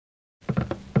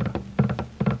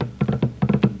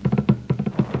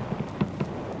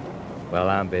Well,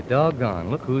 I'm be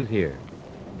doggone. Look who's here.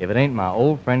 If it ain't my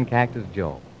old friend Cactus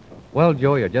Joe. Well,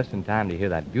 Joe, you're just in time to hear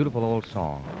that beautiful old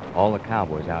song all the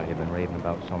cowboys out here been raving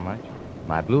about so much.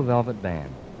 My Blue Velvet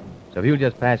Band. So if you'll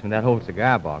just pass me that old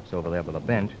cigar box over there by the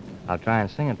bench, I'll try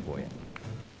and sing it for you.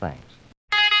 Thanks.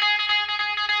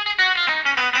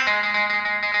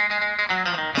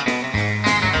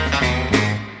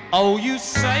 Oh, you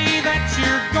say that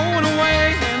you're going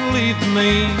away and leave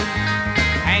me,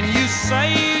 and you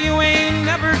say you ain't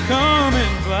never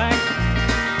coming back,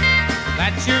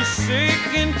 that you're sick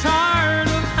and tired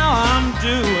of how I'm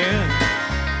doing,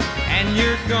 and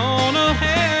you're gonna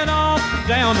head off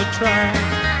down the track.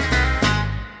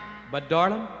 But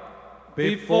darling,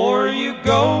 before you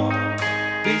go,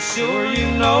 be sure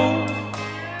you know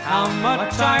how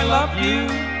much I love you,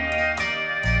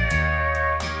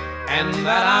 and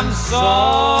that I'm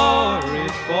sorry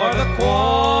for the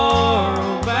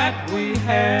quarrel that we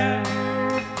had.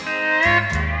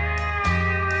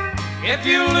 If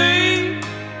you leave,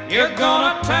 you're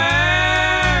gonna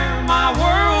tear my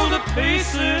world to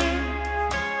pieces.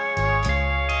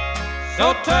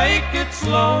 So take it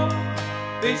slow,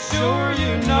 be sure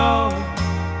you know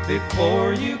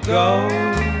before you go.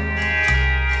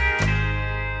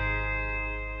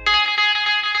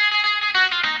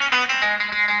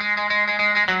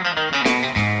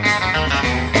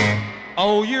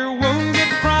 Oh, your wounded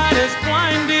pride has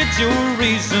blinded your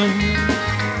reason,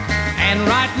 and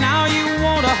right now you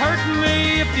want to hurt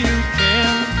me if you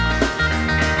can.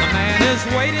 The man is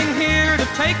waiting here to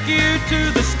take you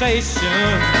to the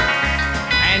station,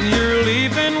 and you're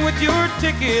leaving with your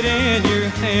ticket in your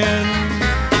hand.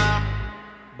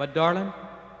 But darling,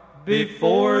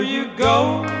 before you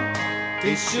go,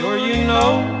 be sure you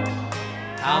know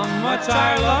how much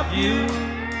I love you,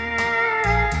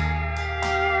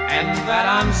 and that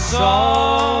I'm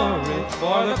sorry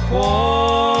for the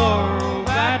quarrel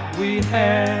that we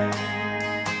had.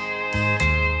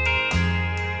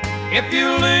 If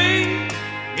you leave,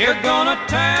 you're gonna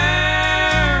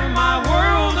tear my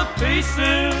world to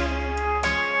pieces.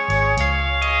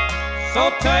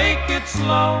 So take it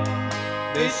slow,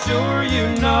 be sure you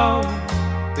know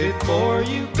before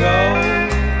you go.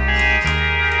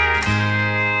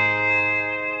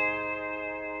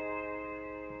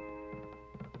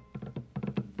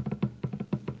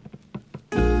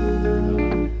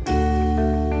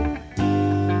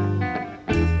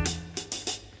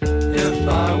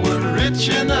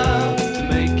 Enough to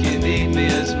make you need me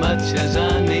as much as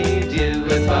I need you.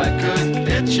 If I could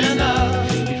pitch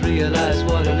enough, you'd realize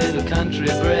what a little country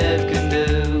bread can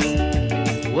do.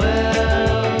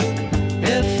 Well,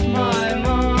 if my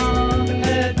mom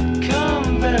had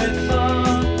come very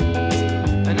far,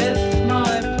 and if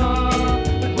my pa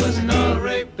wasn't all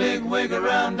right big wig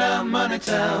around down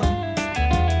Moneytown,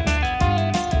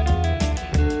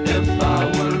 if I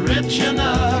were rich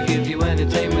enough to give you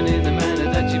entertainment in the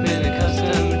manner that you've been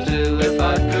accustomed to, if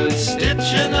I could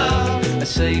stitch enough, I'd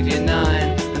save you 9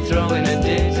 and throw in a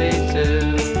daisy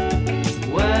too.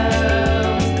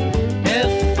 Well,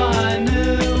 if I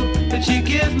knew that you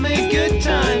give me good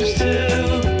times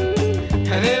too,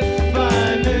 and if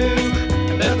I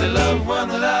knew that the loved one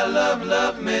that I love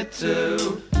loved me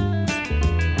too,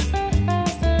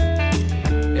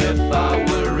 if I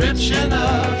were rich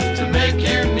enough to make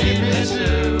you need me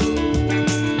too.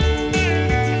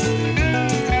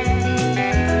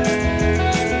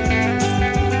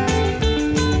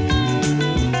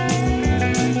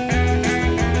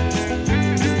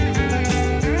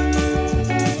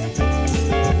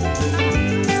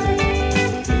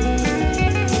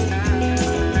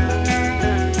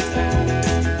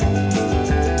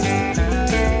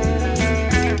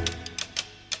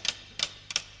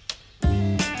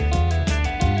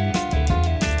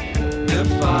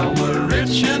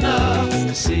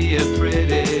 See you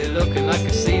pretty, looking like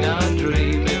a scene on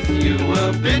dream. If you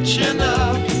were bitch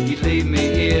enough, you'd leave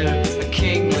me here, a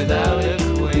king without a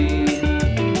queen.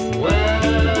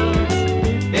 Well,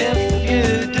 if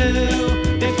you do,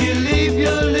 if you leave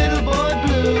your little boy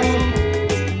blue,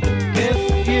 if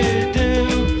you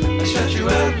do, I'll shut you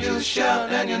out, you'll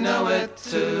shout, and you know it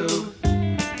too.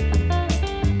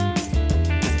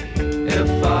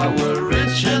 If I were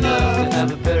rich enough to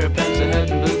have a pair of pants, a hat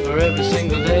and boot for every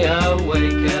single day I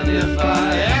wake, and if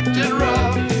I acted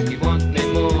rough, you want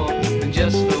me more than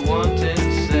just for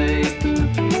wanting's sake.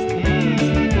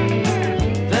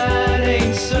 That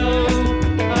ain't so,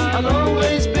 I'll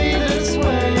always be this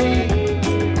way.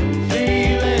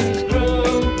 Feelings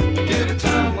grow, give it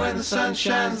time when the sun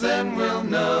shines, then we'll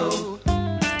know.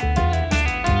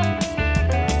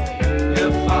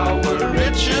 If I were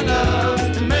rich enough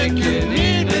to make you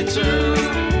need me too.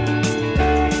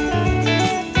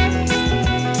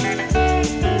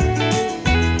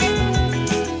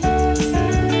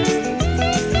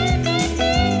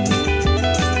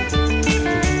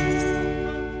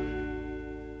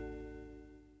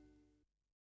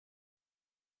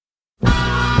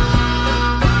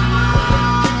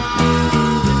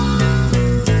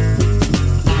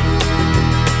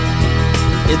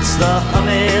 the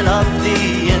humming of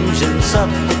the engines of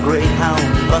the Greyhound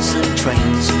bus and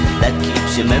trains that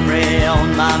keeps your memory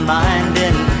on my mind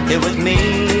and here with me.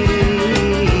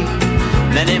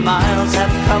 Many miles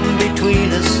have come between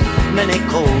us, many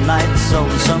cold nights on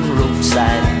some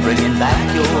roadside, bringing back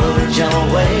your gentle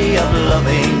way of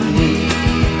loving me.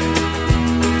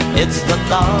 It's the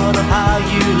thought of how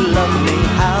you love me,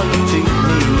 how you treat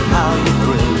me, how you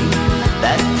thrill me,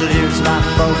 that clears my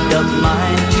fogged up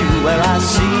mind to where I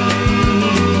see.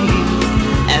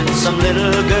 And some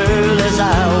little girl as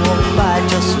I walk by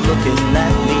just looking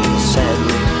at me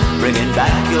sadly, bringing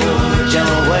back your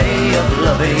gentle way of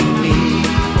loving me.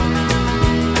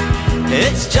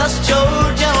 It's just your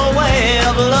gentle way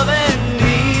of loving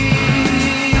me.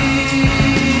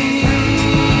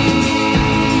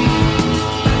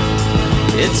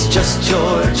 It's just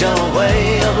your gentle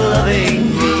way of loving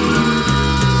me.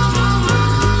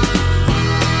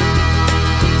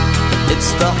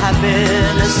 It's the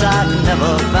happiness I've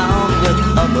never found with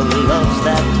other loves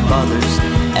that mothers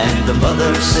and the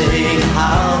mother saying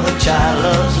how the child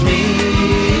loves me.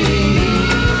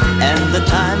 And the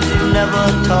times you never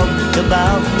talked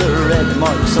about the red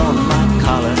marks on my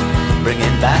collar,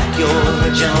 bringing back your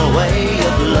gentle way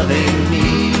of loving me.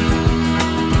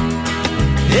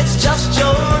 It's just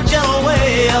your gentle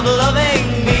way of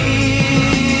loving me.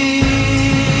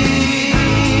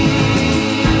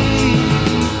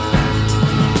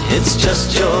 It's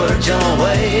just your gentle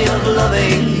way of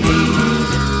loving me.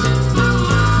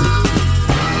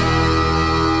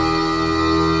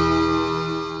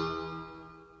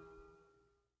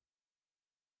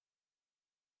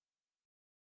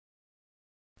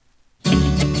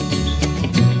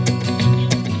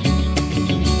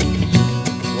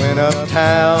 Went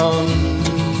uptown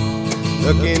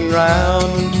looking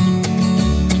round,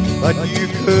 but you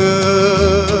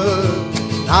could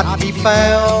not be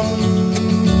found.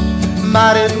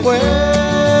 Might as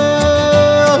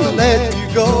well let you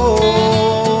go.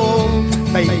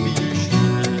 Baby, you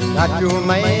sure got your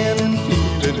man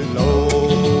feeling low.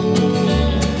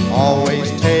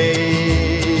 Always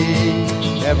take,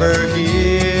 never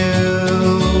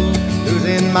give,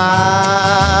 losing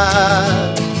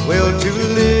my will to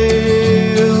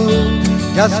live,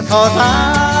 just cause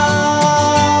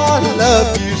I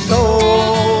love you so.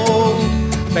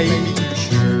 Baby, you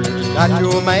sure got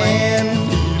your man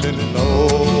feeling low.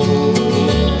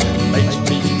 Makes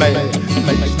me mad,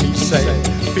 makes me sad,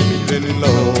 feeling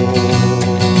low.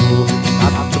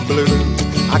 Got the blues,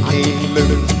 I can't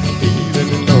lose,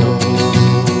 feeling low.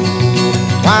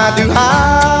 Why do I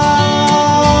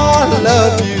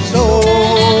love you so?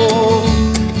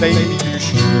 Baby, you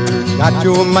sure got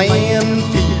your man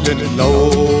feeling low.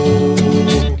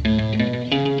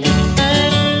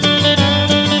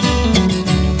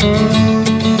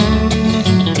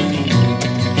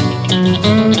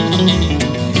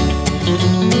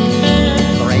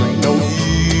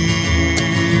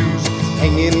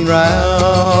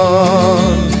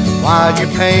 Round while you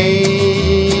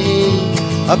paint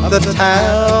up the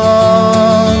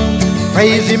town,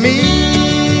 crazy me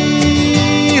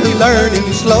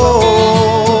learning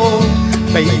slow.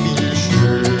 Baby, you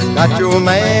sure got your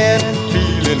man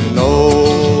feeling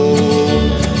low.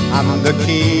 I'm the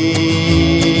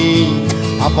king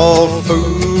of all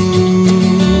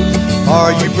fools,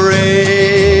 or you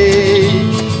break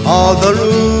all the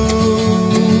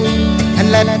rules and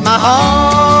let my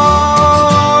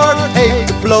heart take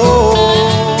the blow.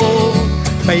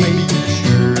 Baby, you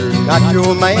sure got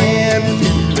your man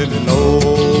feeling low.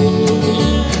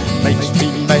 Makes me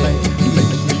mad,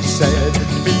 makes me sad,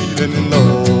 feeling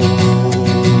low.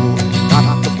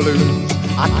 Got the blues,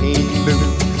 I can't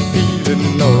lose, feeling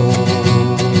low.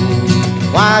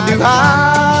 Why do I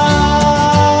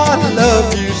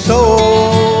love you so?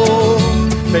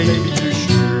 Baby, you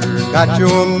sure got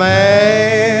your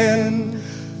man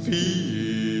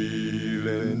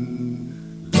feeling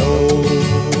low.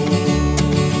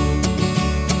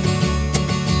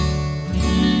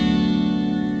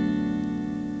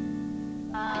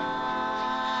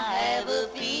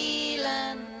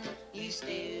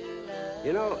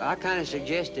 You know, I kind of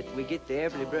suggest that we get the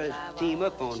Everly Brothers to team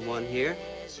up on one here.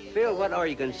 Phil, what are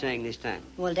you going to sing this time?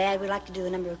 Well, Dad, we'd like to do a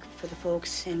number for the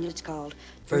folks, and it's called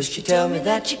First you tell me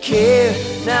that you care,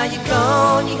 now you're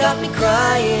gone, you got me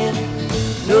crying.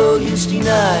 No use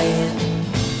denying,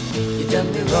 you done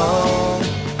me wrong.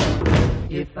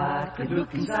 If I could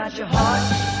look inside your heart,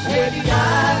 where you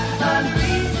died to find the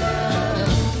reason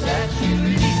that you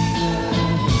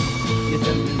leave, you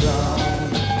done me wrong.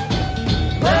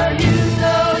 Well, you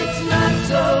know it's not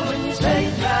so when you say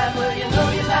you tried. Well, you know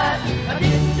you lied. I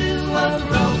didn't do one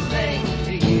wrong thing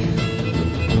to you.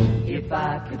 If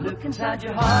I could look inside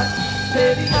your heart.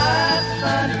 Baby, I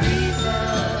find a reason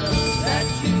that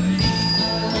you're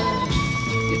leaving.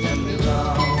 You done me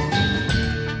wrong.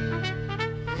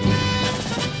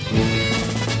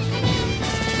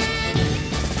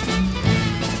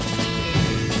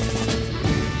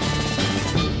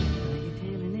 You're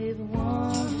telling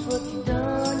everyone just what you've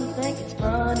done. You think it's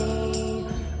funny.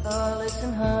 Oh,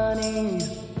 listen, honey,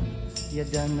 you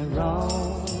done me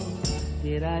wrong.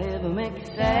 Did I ever make you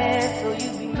sad so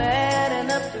you'd be mad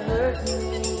enough to hurt me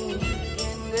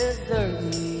and desert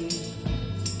me?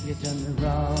 You done me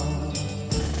wrong.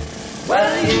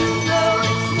 Well, you know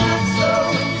it's not so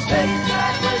when you say it's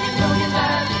right. Well, you know you're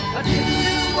not. I didn't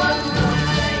do what wrong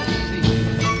thing.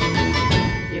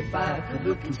 If I could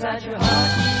look inside your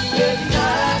heart, baby,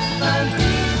 I'd find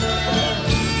reason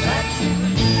that you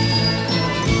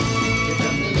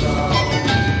done me wrong.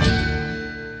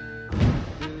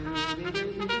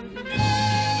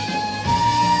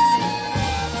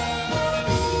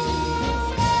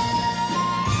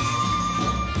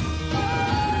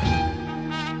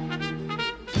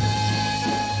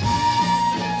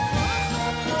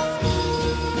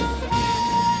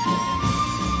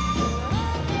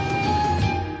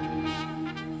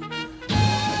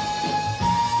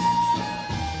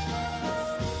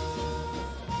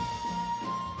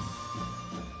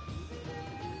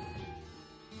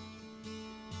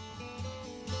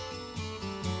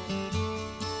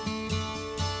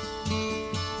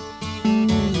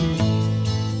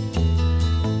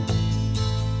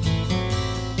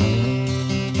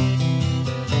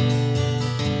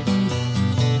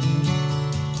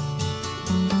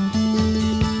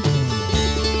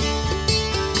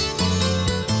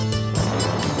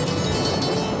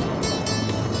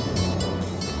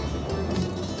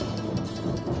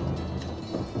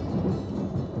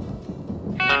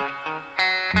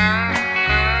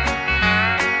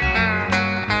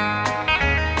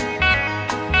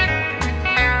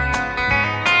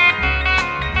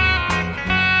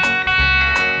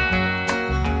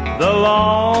 The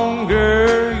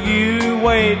longer you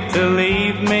wait to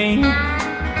leave me,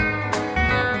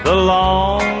 the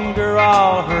longer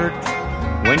I'll hurt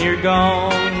when you're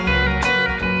gone.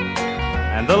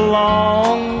 And the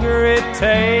longer it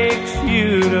takes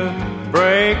you to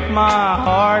break my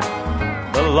heart,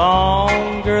 the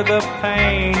longer the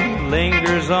pain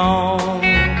lingers on.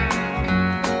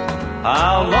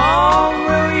 How long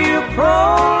will you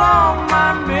prolong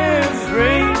my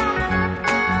misery?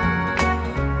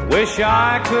 Wish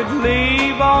I could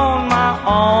leave on my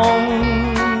own.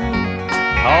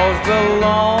 'Cause the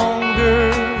longer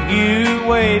you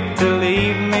wait to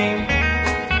leave me,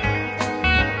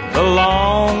 the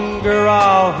longer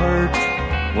I'll hurt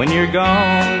when you're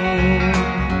gone.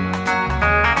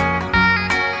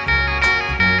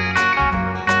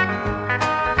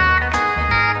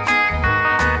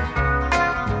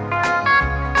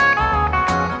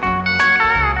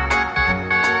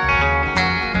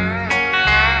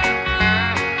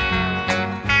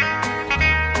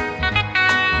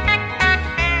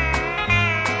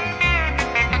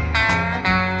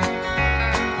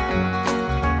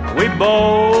 We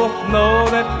both know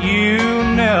that you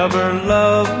never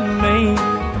loved me.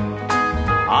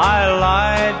 I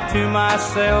lied to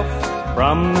myself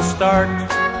from the start.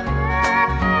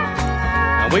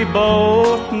 And we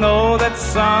both know that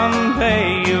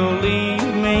someday you'll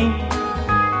leave me.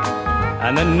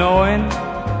 And the knowing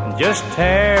just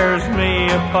tears me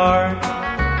apart.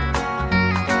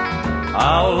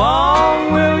 How long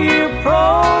will you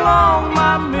prolong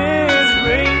my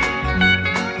misery?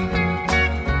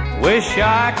 Wish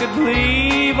I could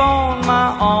leave on my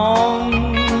own.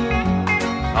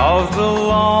 'Cause the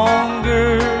longer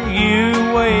you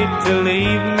wait to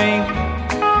leave me,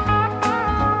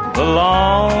 the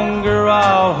longer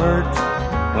I'll hurt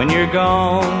when you're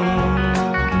gone.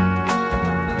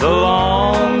 The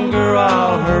longer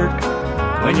I'll hurt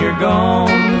when you're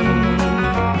gone.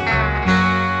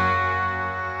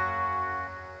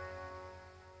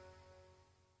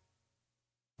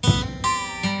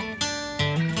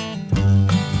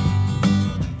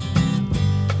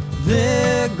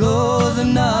 There goes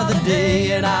another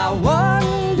day and I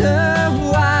wonder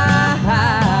why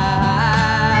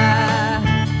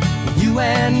you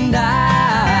and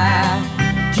I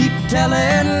keep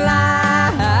telling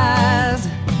lies.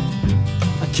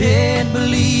 I can't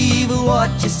believe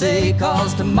what you say,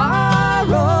 'cause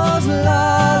tomorrow's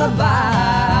lullaby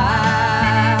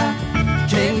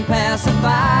can't pass it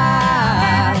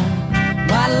by.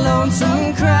 My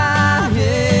lonesome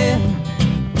crying.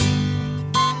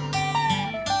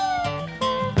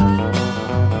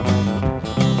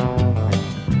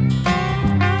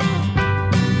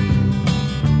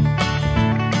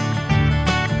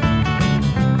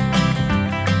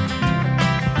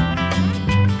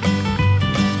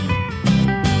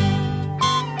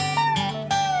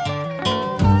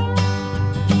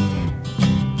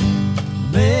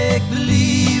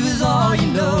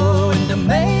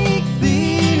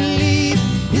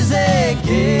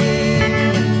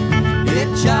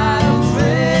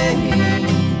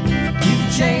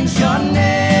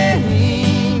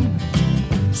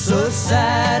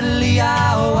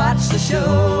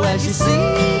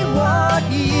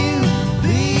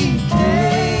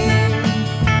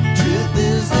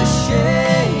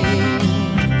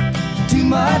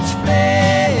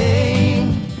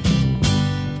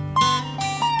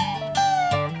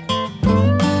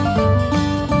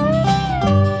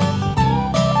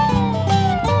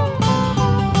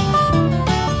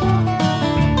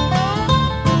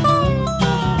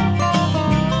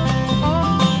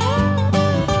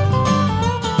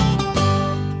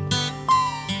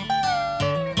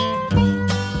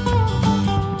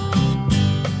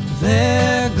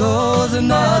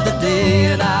 another day,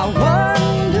 and I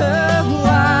wonder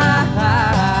why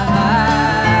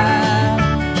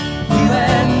you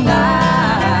and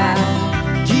I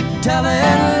keep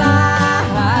telling lies.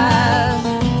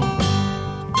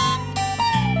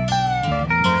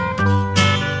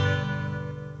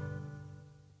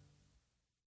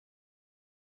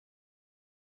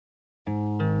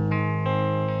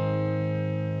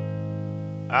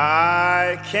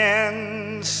 I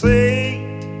can say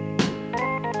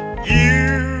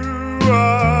you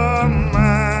are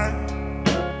my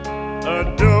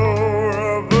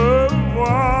adorable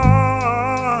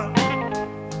one.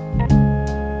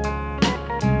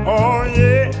 Oh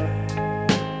yeah,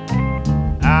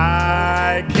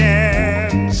 I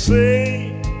can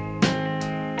say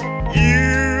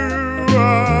you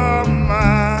are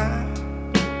my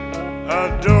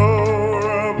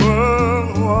adorable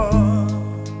one.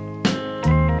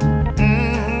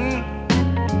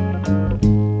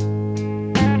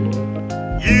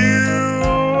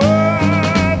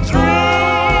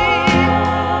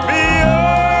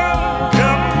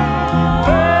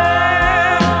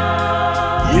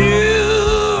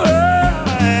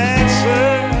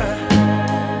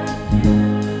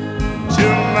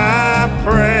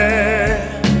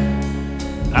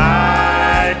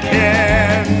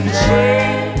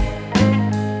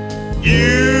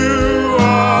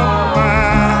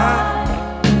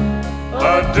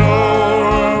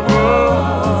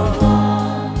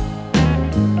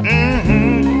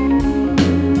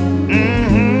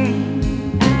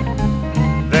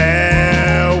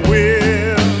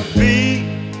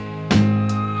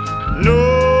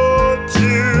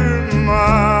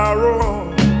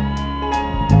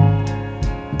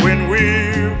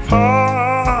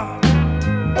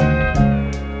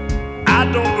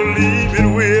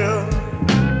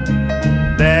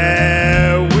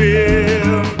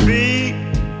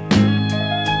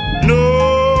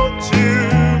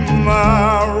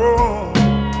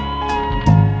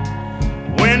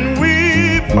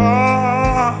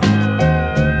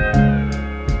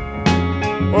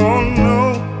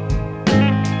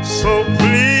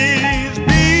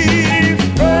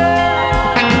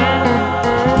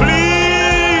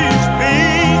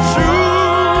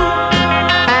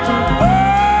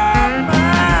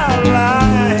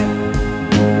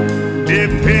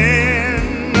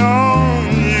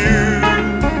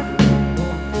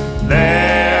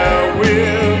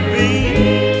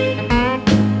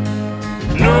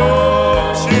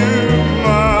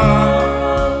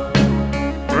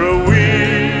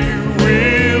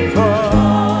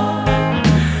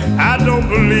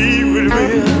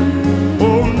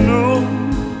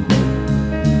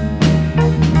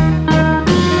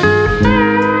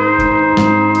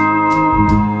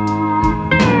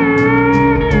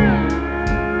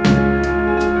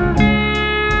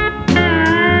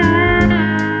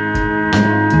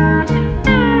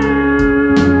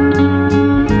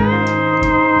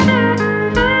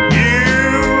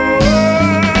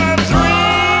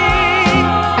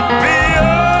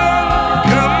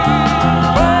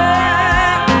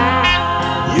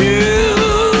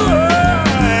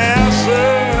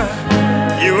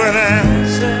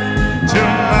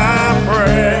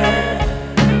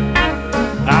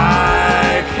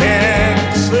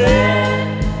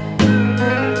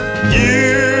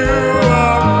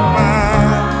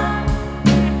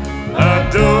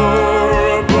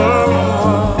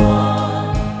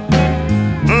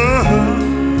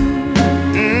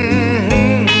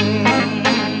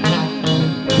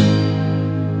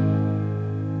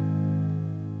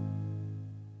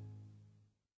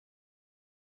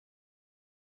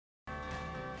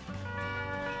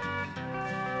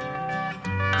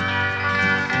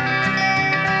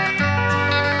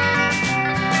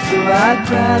 I'd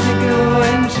rather go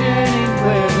and journey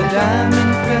where the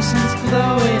diamond crescent's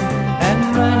glowing and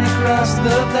run across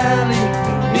the valley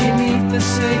beneath the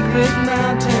sacred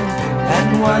mountain and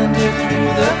wander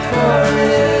through the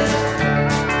forest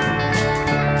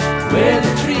where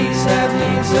the trees have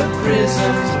leaves of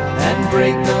prisms and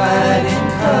break the light in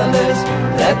colors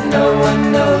that no one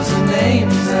knows the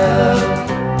names of.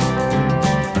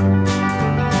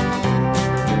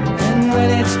 When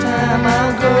it's time,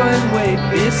 I'll go and wait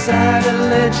beside a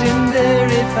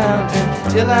legendary fountain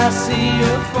till I see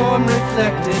your form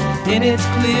reflected in its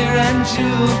clear and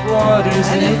jeweled waters.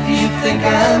 And if you think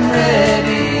I'm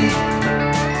ready,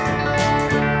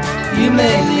 you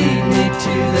may lead me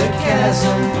to the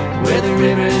chasm where the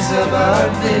rivers of our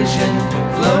vision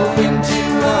flow into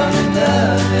one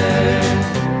another.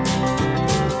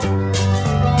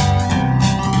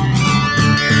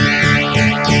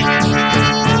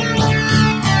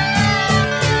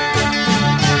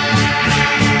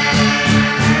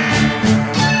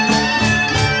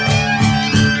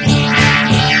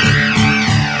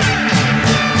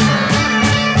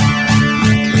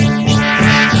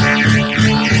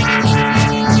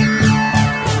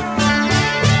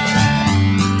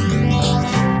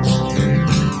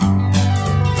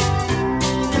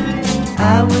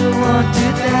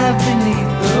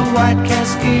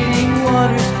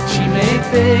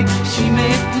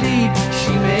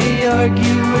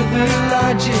 argue with her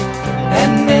logic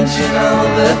and mention all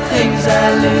the things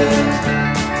I lose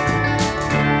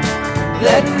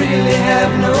that really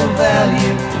have no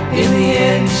value. In the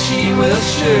end she will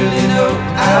surely know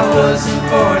I wasn't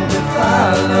born to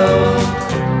follow.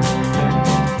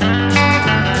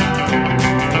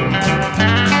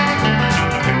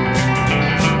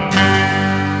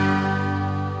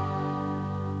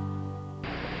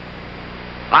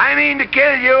 I mean to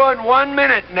kill you in 1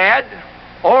 minute, Ned,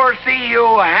 or see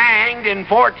you hanged in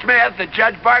Fort Smith at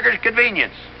Judge Parker's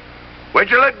convenience.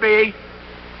 Which'll it be?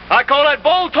 I call that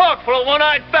bold talk for a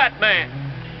one-eyed fat man.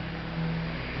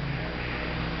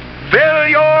 Fill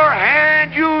your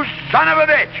hand, you son of a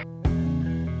bitch!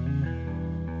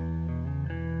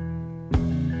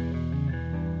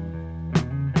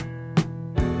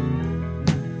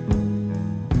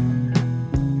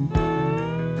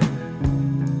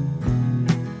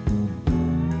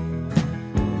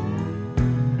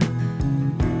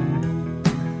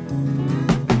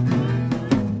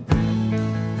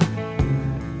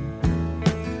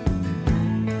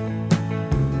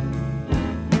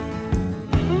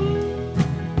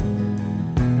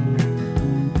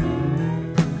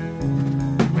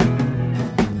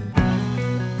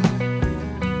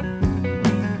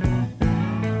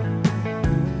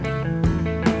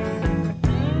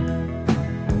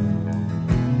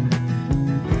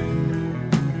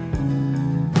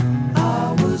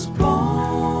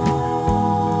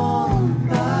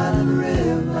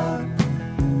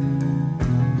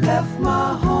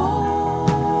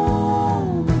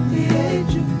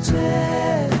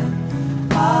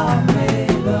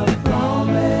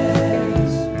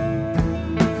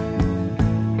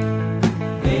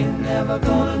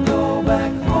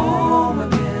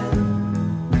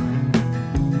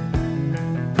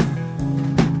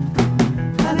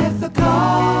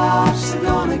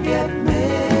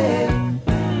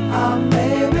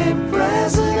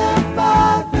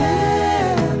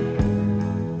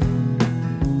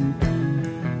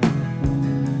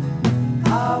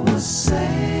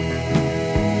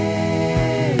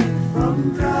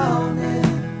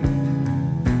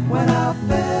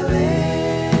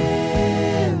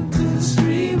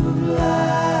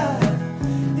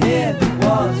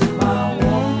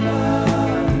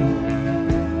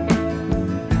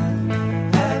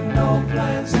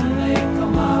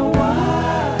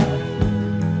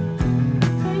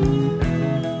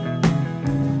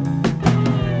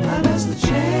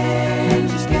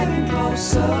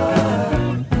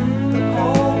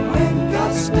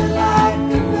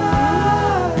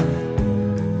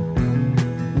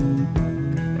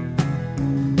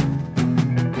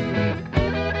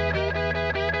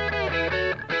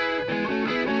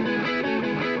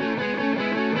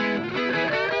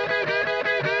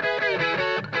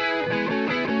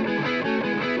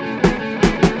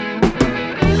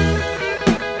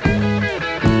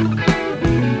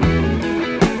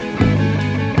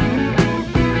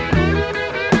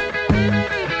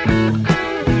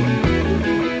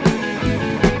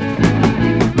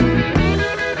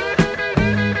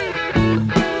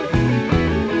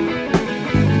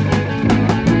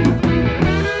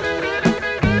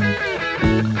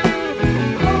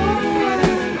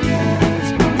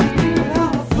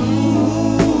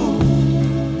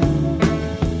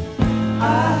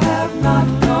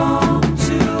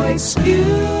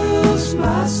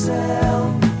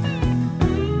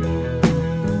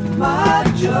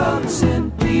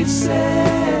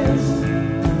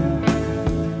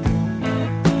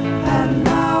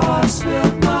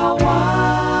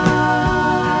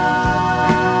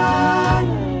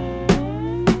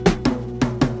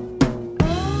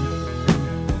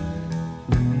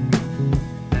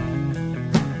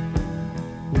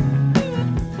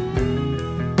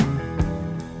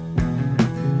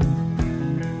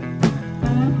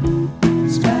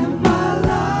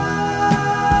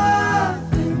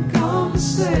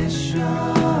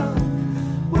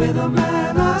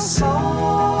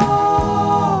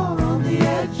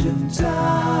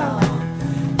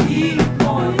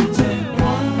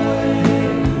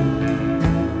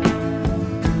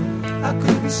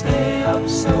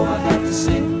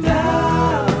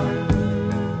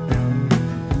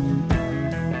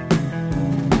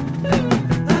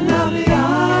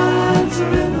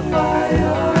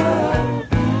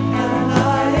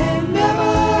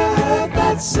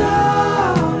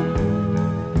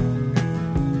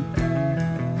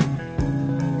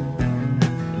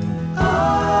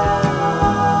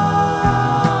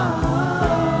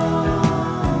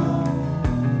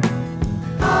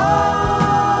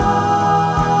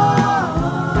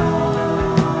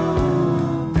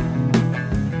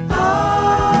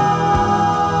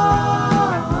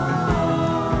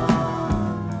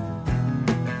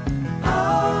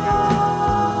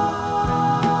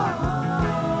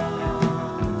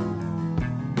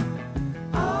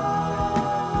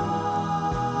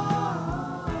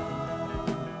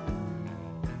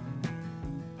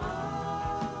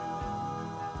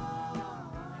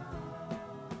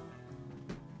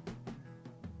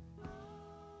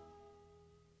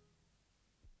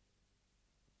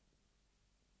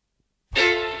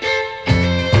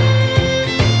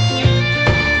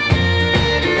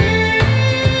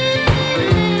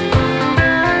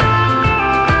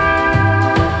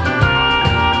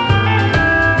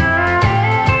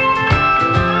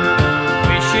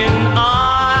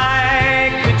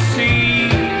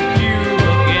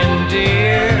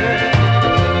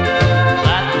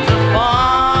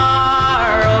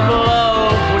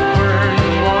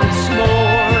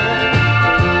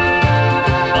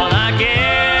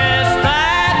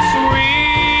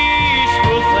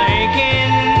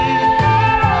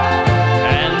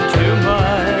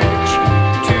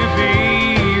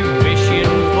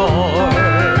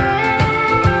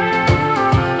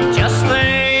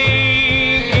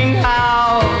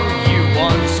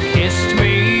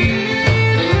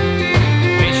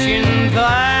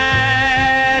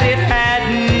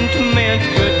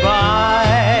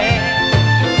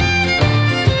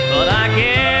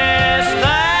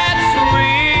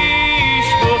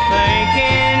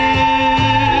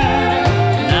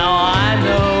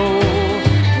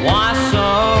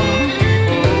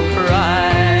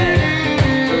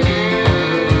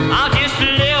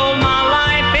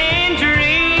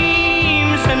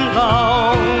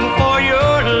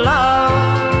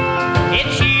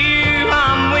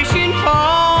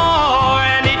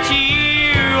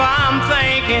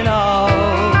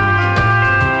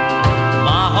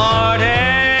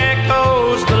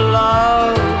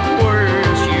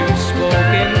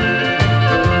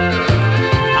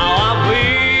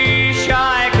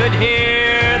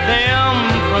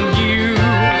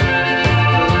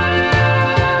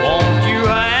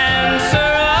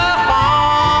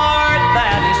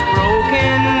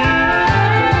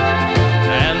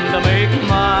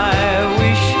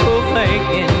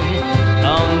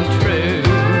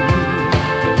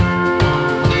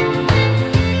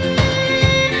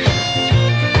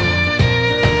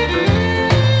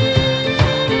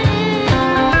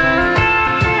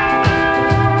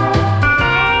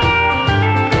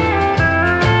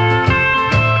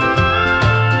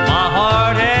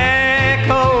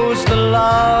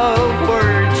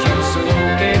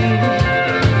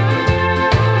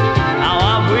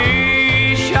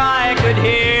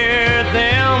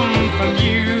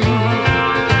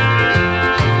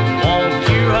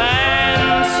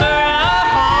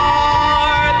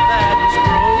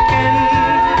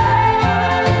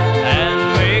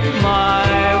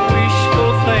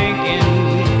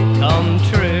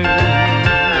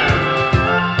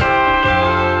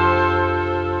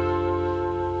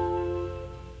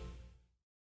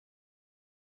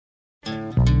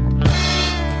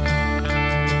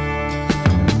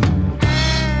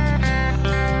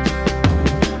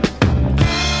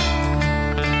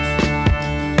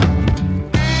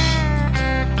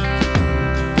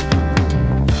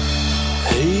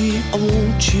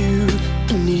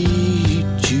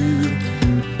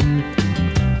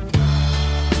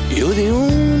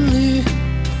 only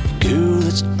girl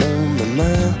that's on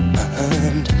my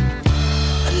mind.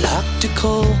 I'd like to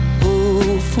call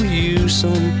for you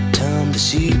sometime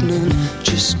this evening,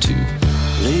 just to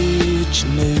let you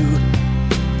know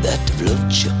that I've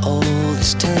loved you all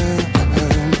this time.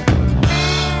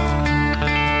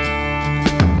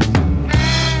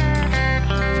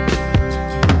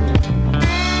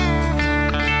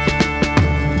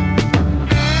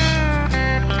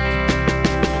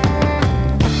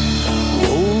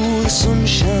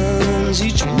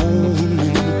 Each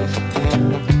morning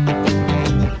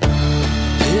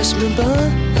pass me by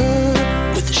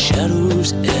with the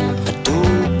shadows at my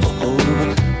door.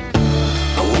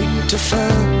 I wait to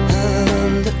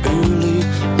find the early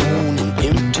morning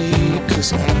empty,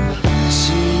 'cause I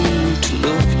seem to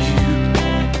love you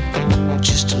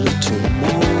just a little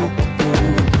more.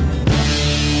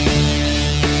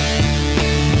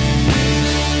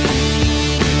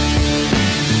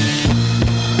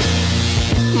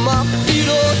 My feet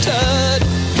are tied,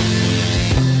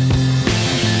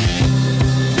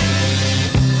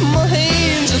 my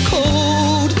hands are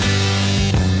cold.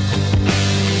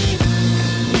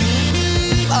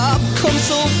 I've come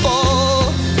so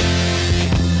far,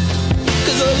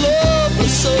 'cause I love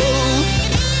her so.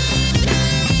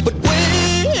 But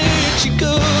where'd she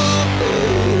go?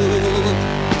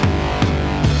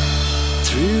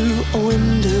 Through a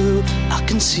window I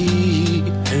can see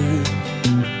her,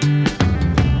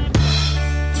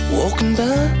 walking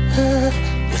by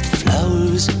with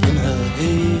flowers in her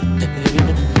hair.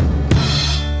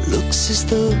 Looks as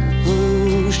though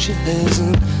she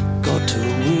hasn't got to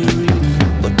worry,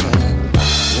 but I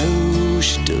know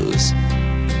she does.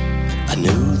 I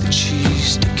know that she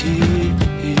still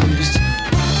cares.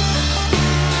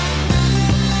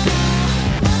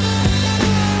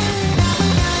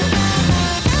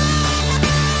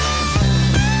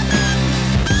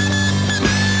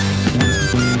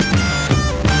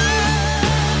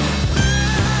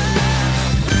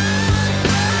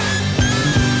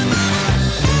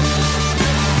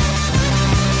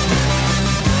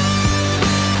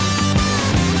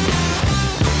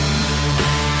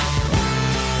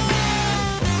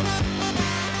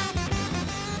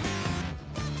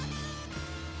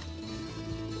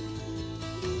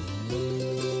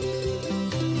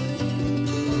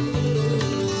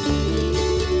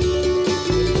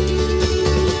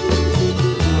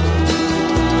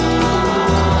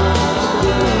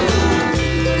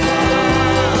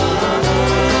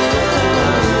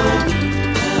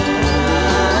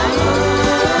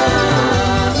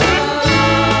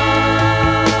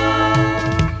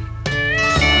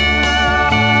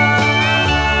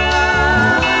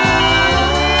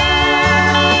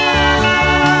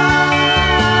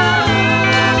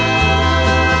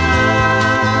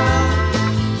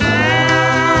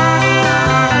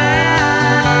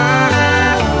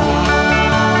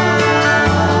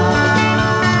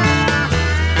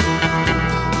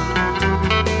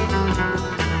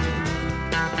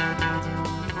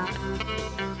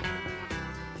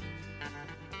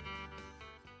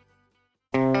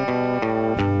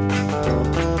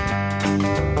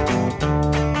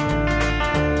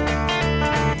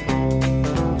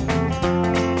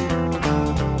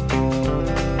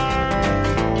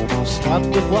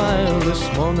 Stopped a while this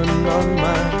morning on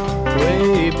my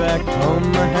way back home.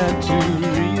 I had to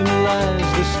realize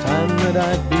this time that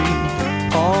I'd be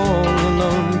all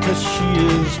alone, 'cause she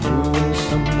is moving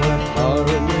somewhere far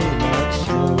away, not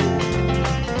slow.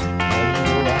 And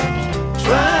though I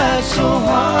tried so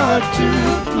hard to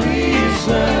please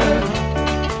her,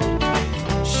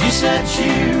 she said she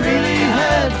really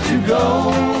had to go.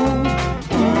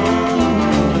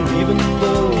 Even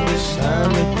though this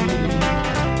time it really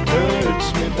hurts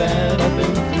me bad, I've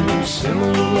been through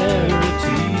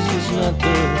similarities. It's not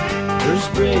the first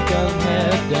break I've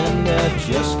had, and I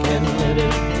just can't let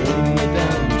it bring me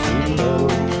down too low.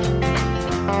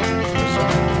 'Cause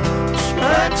I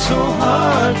tried so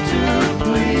hard to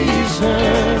please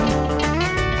her.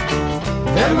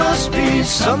 There must be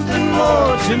something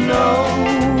more to know.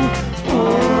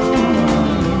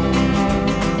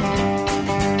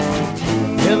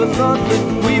 Never thought that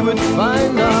we would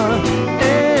find our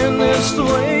end this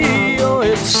way. Oh,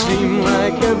 it seemed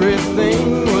like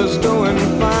everything was going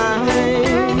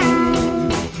fine.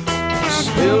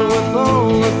 Still, with all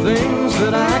the things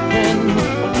that I can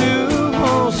do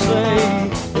or say,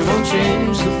 it won't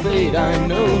change the fate I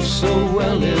know so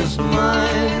well is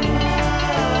mine.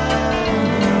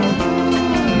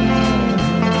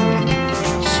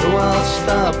 So I'll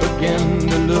stop again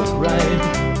to look right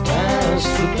past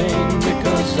the pain,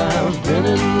 because I've been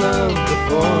in love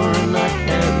before and I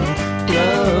can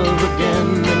love again.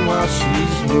 And while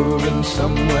she's moving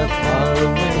somewhere far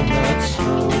away, not so.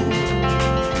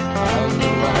 I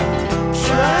know I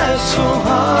tried so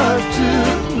hard to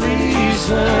please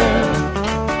her.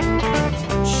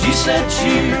 She said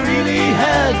she really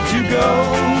had to go.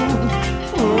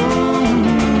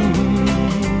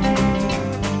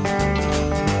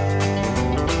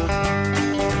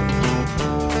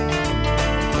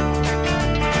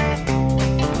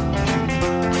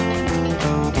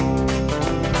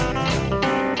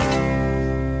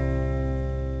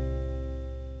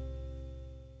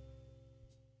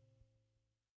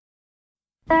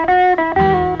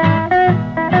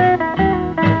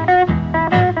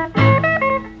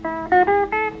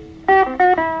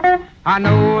 I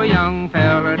know a young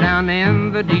fella down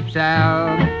in the deep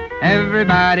south.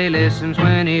 Everybody listens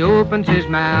when he opens his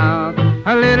mouth.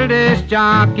 A little disc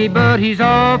jockey, but he's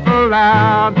awful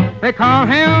loud. They call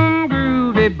him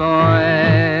Groovie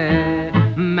Boy.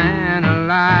 Man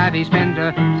alive, he spins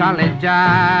a solid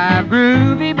jive.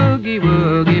 Groovie boogie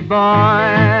woogie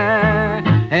boy.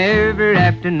 Every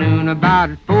afternoon about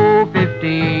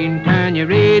 4:15, turn your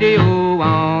radio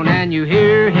on and you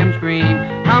hear him scream,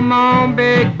 come on,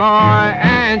 big boy,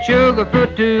 and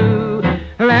Sugarfoot too.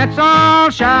 Let's all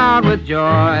shout with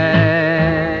joy.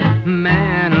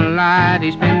 Man alive,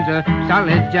 he spins a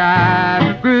solid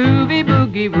jive. Groovie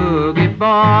boogie woogie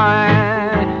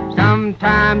boy.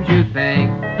 Sometimes you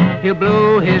think he'll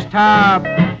blow his top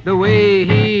the way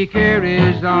he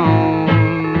carries on.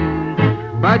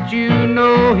 But you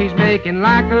know he's making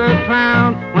like a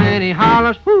clown when he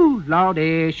hollers, whoo,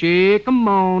 Lordy, shake 'em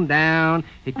on down.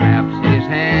 He claps his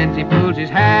hands, he pulls his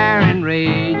hair in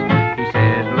rage. He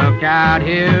says, look out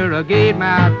here, a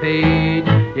gate-mouth page.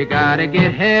 You gotta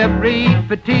get heavy,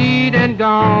 fatigued, and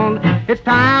gone. It's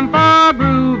time for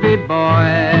Groovie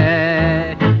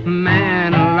Boy.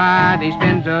 Man alive, he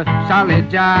spins a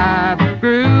solid jive.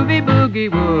 Groovie boogie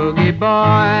woogie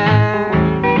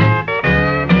boy.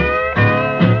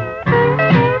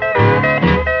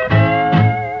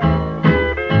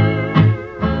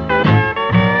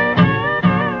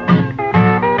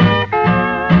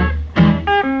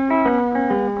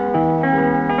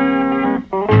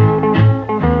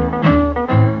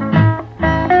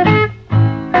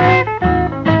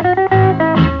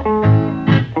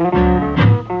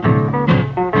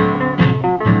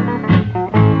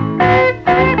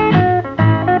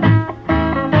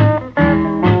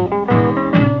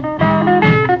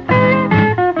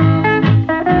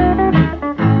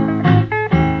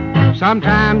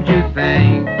 Sometimes you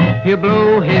think he'll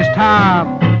blow his top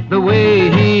the way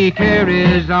he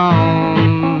carries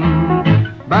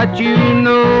on. But you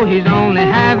know he's only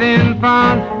having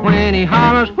fun when he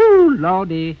hollers, whoo,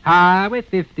 Lordy, Highway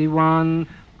 51.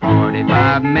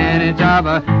 45 minutes of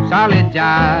a solid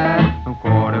jive. From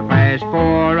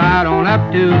 4:15 right on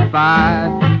up to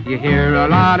 5. You hear a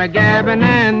lot of gabbing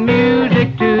and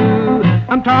music too.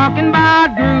 I'm talking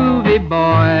about Groovie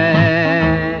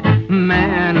Boy.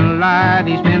 Man alive,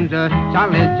 he spins a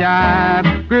solid jive.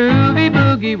 Groovie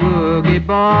boogie woogie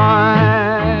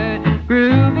boy.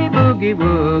 Groovie boogie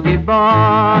woogie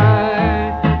boy.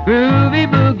 Groovie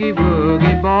boogie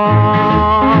woogie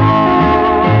boy.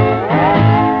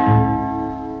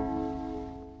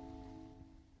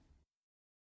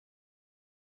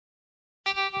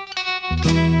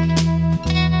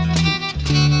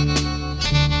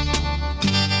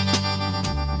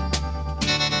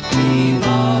 We've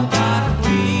all got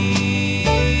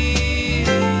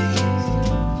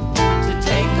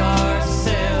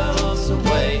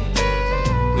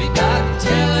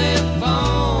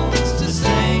telephones to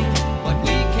say what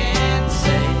we can't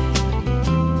say.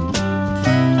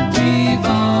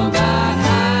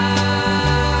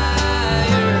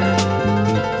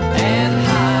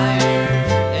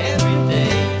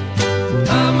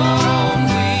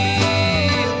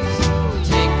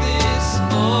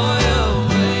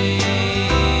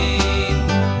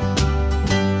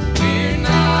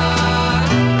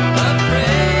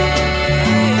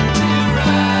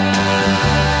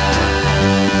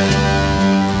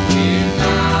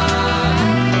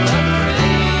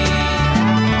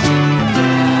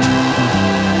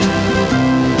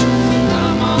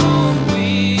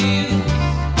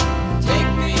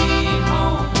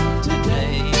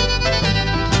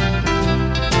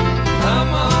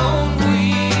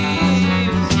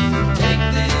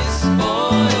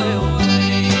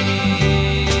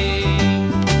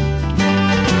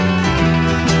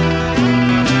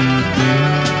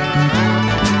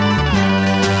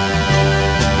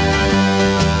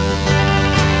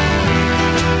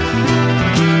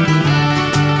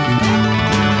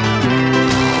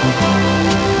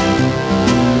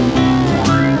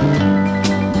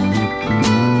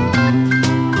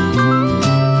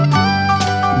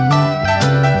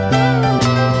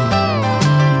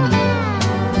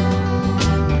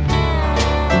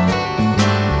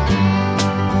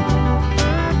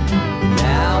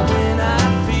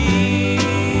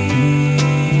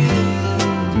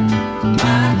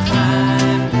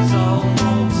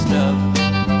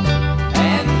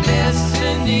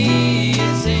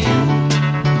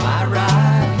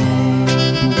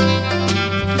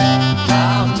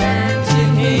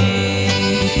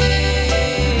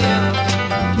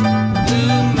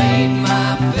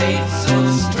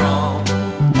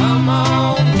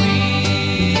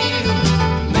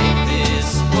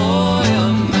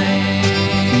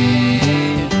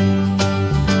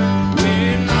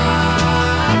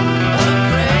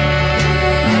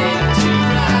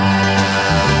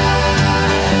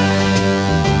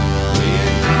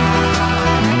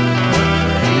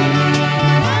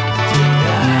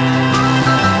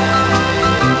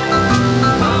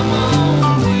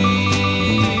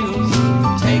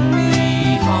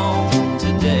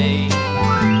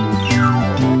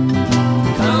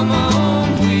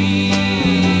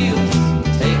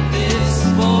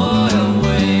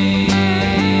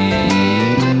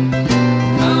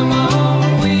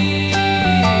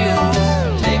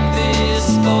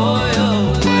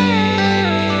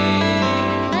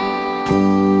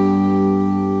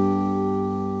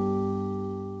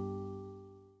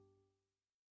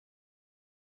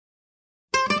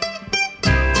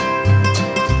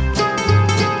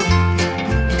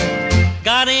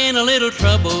 a little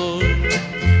trouble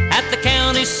at the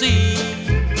county seat.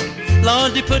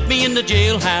 Lord, they put me in the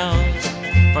jailhouse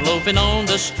for loafing on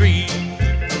the street.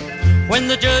 When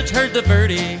the judge heard the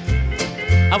verdict,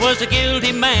 I was a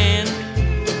guilty man.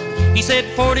 He said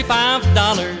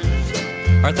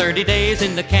 $45 or 30 days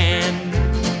in the can.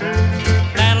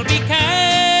 That'll be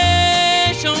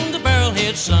cash on the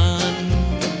Barrelhead, son.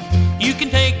 You can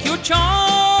take your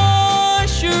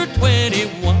choice, you're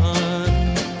 21.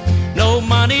 No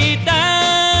money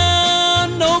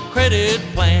down, no credit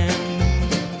plan.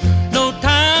 No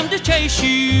time to chase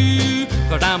you,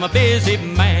 'cause I'm a busy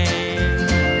man.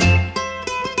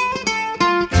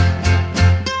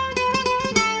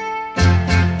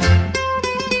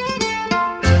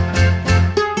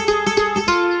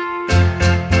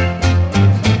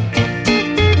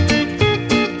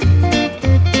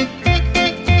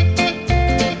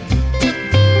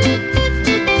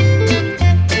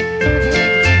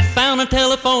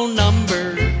 Telephone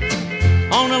number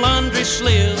on a laundry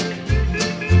slip.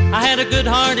 I had a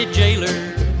good-hearted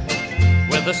jailer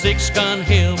with a 6-gun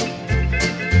hip.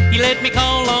 He let me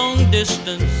call long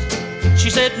distance. She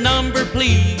said, "Number,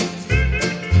 please."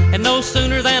 And no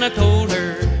sooner than I told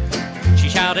her, she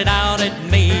shouted out at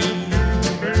me,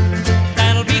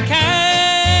 "That'll be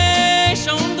cash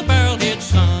on the Barrelhead,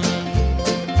 son.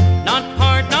 Not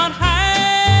part, not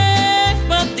half,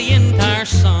 but the entire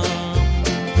sum.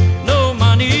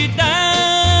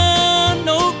 Down,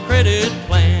 no credit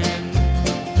plan.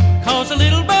 'Cause a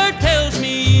little bird tells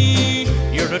me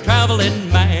you're a traveling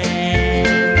man.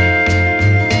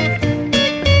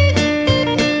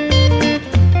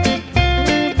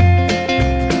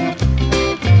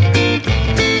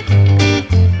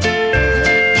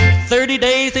 30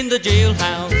 days in the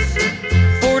jailhouse,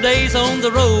 4 days on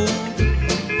the road.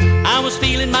 I was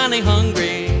feeling mighty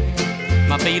hungry,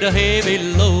 my feet a heavy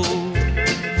load.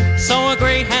 Saw a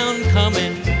greyhound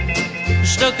coming,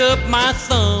 stuck up my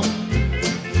thumb.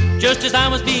 Just as I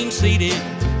was being seated,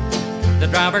 the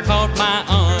driver caught my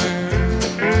arm.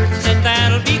 Said,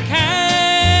 "That'll be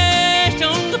cash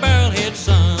on the Barrelhead,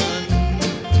 son.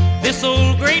 This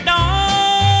old grey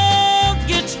dog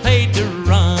gets paid to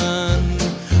run.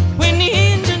 When the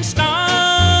engine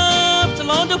stops,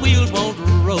 along the wheels won't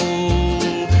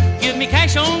roll. Give me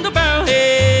cash on the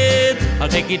Barrelhead,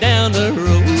 I'll take you down the road."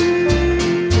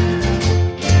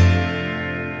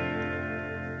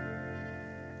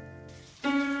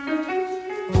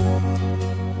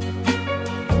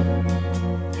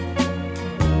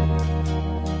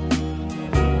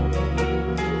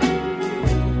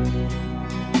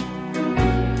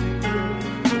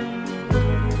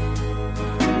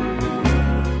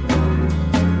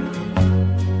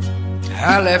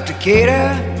 I left Decatur,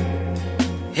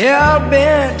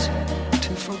 hell-bent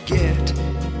to forget.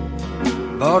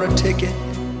 Bought a ticket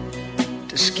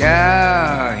to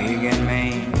Skowhegan,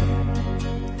 Maine.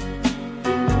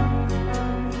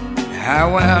 I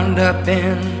wound up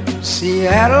in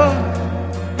Seattle,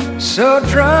 so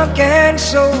drunk and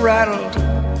so rattled.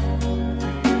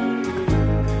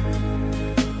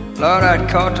 Lord, I'd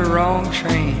caught the wrong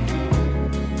train.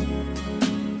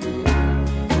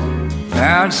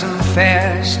 Found some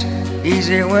fast,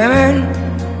 easy women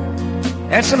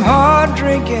and some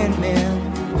hard-drinking men.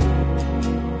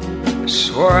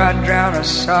 Swore I'd drown a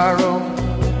sorrow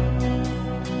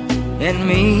in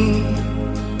me.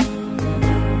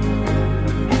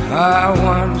 I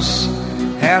once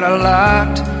had a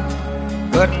lot,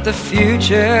 but the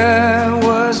future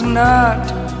was not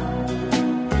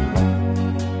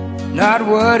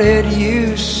what it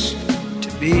used to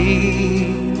be.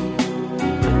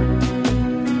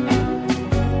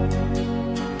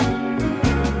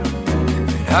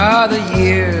 Ah, the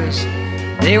years,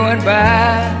 they went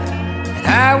by, and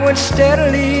I went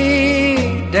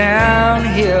steadily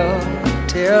downhill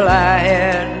till I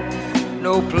had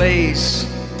no place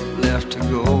left to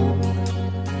go.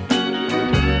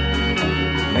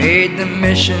 Made the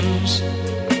missions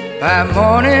by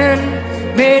morning,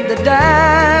 made the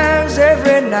dives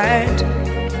every night,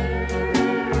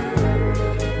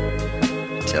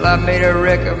 till I made a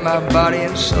wreck of my body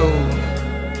and soul.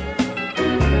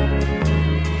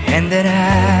 And then I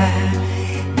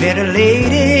met a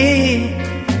lady,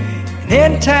 and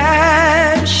in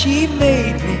time she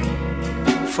made me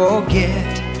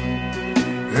forget.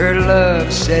 Her love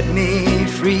set me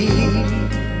free.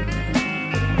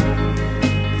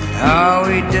 Oh,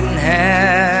 we didn't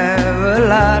have a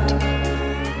lot,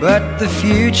 but the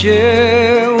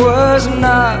future was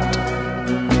not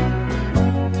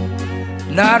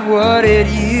what it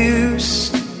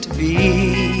used to be.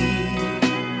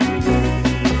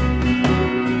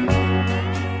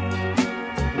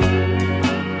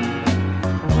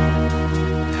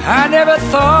 never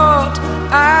thought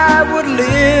I would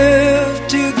live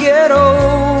to get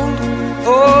old.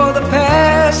 Oh, the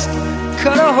past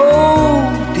cut a hole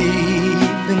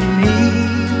deep in me.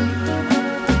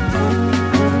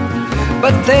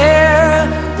 But there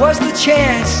was the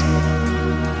chance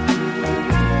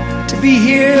to be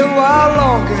here a while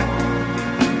longer.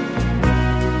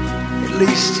 At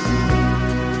least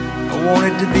I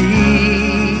wanted to be.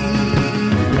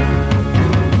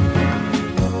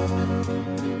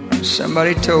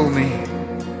 Somebody told me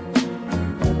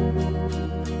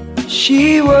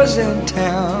she was in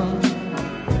town.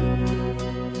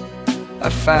 I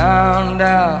found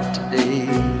out today.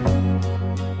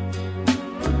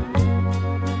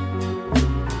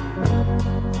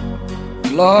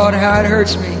 Lord, how it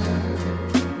hurts me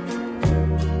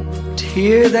to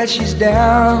hear that she's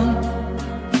down.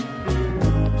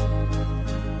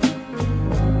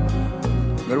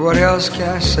 But what else can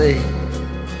I say?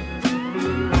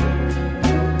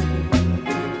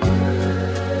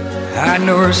 I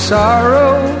know her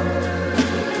sorrow,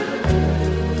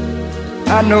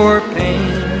 I know her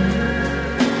pain.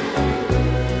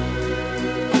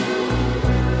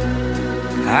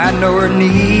 I know her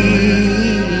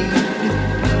need.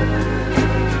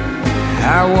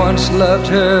 I once loved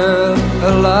her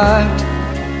a lot,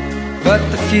 but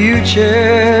the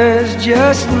future's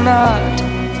just not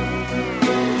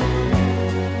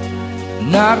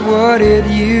what it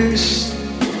used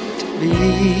to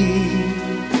be.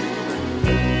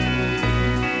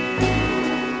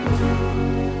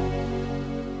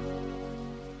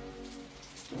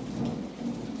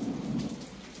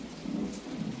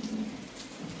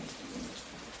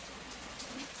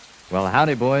 Well,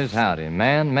 howdy, boys, howdy.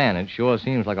 Man, it sure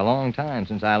seems like a long time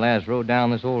since I last rode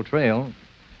down this old trail.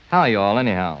 How you all,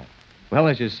 anyhow? Well,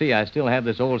 as you see, I still have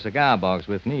this old cigar box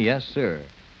with me, yes, sir.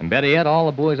 And better yet, all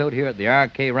the boys out here at the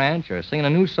RK Ranch are singing a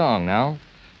new song now.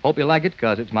 Hope you like it,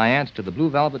 'cause it's my answer to the Blue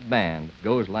Velvet Band. It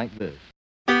goes like this.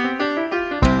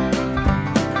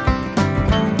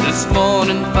 This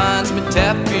morning finds me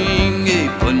tapping a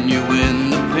putting you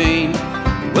in the pain.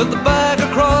 With the bag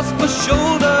across my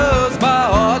shoulders, my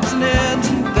odds and ends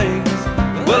and things.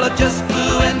 Well, I just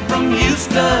flew in from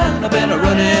Houston. I've been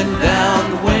running down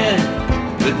the wind.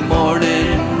 Good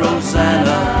morning,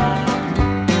 Rosana.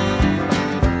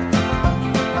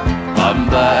 I'm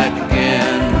back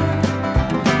again.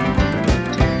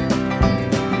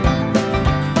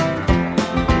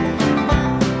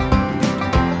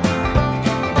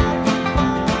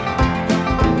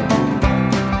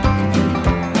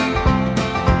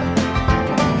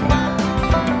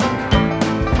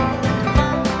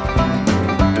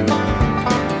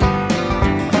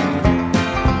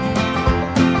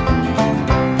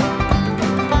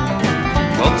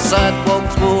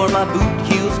 Sidewalks wore my boot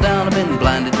heels down. I've been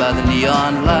blinded by the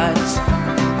neon lights.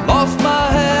 Lost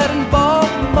my head in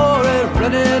Baltimore,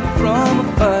 running from a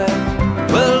fight.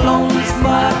 Well, lonely's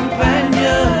my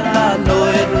companion, I know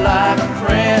it like a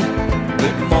friend.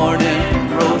 Good morning,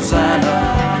 Rosana.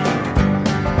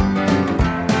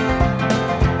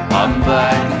 I'm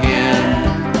back again.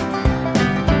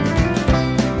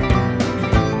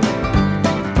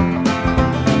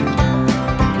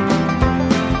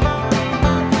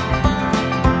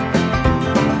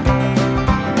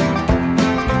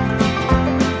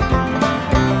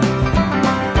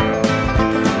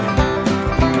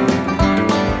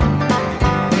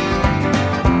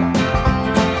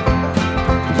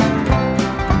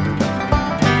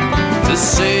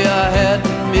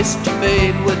 Missed you,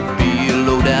 babe, would be a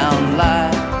low-down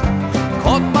lie.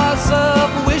 Caught myself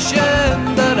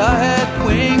wishing that I had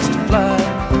wings to fly.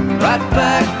 Right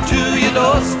back to your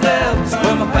doorsteps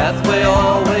where my pathway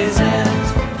always ends.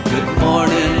 Good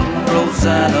morning,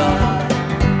 Rosana.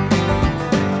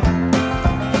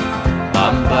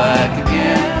 I'm back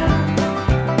again.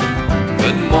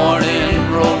 Good morning,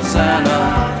 Rosana.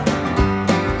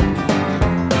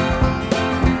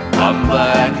 I'm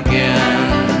back again.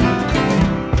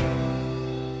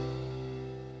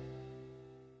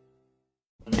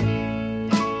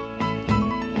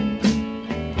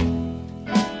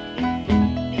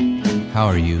 How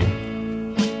are you?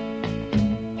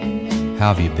 How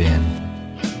have you been?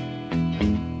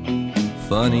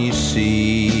 Funny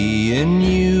seeing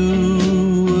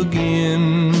you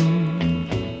again.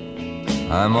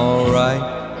 I'm all right.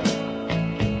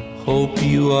 Hope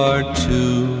you are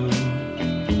too.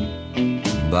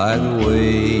 By the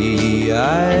way,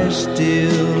 I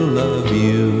still love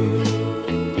you.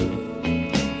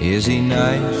 Is he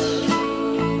nice?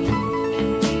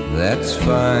 That's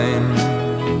fine.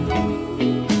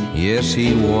 Yes,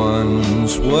 he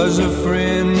once was a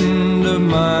friend of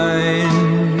mine.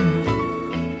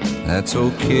 that's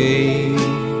okay.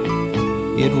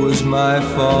 It was my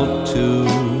fault too.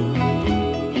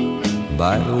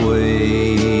 By the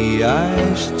way,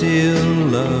 I still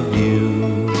love you.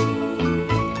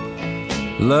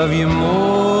 Love you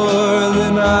more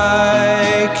than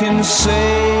I can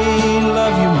say.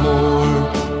 Love you more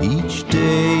each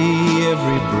day,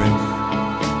 every breath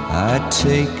I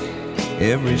take,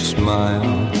 every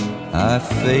smile I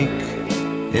fake,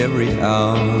 every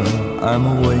hour I'm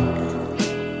awake.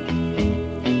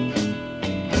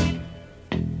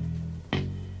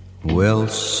 Well,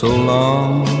 so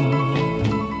long,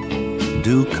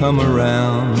 do come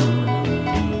around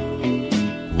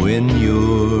when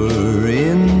you're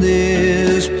in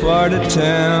this part of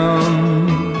town.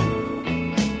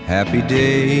 Happy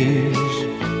days,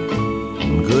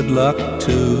 and good luck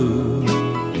too.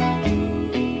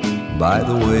 By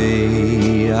the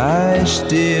way, I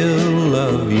still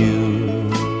love you.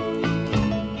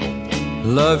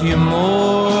 Love you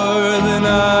more than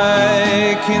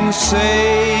I can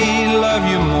say. Love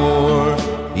you more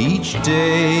each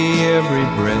day, every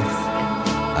breath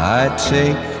I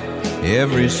take,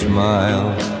 every smile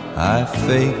I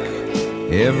fake,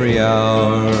 every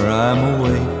hour I'm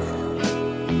awake.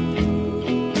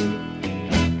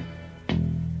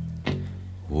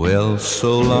 Well,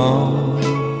 so long,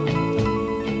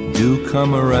 do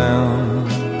come around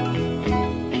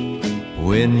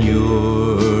when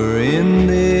you're in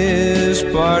this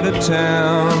part of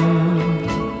town.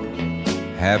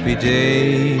 Happy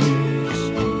days,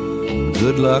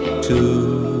 good luck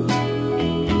too.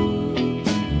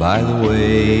 By the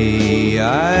way,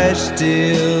 I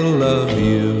still love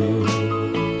you.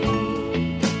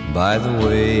 By the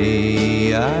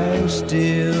way, I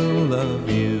still love you.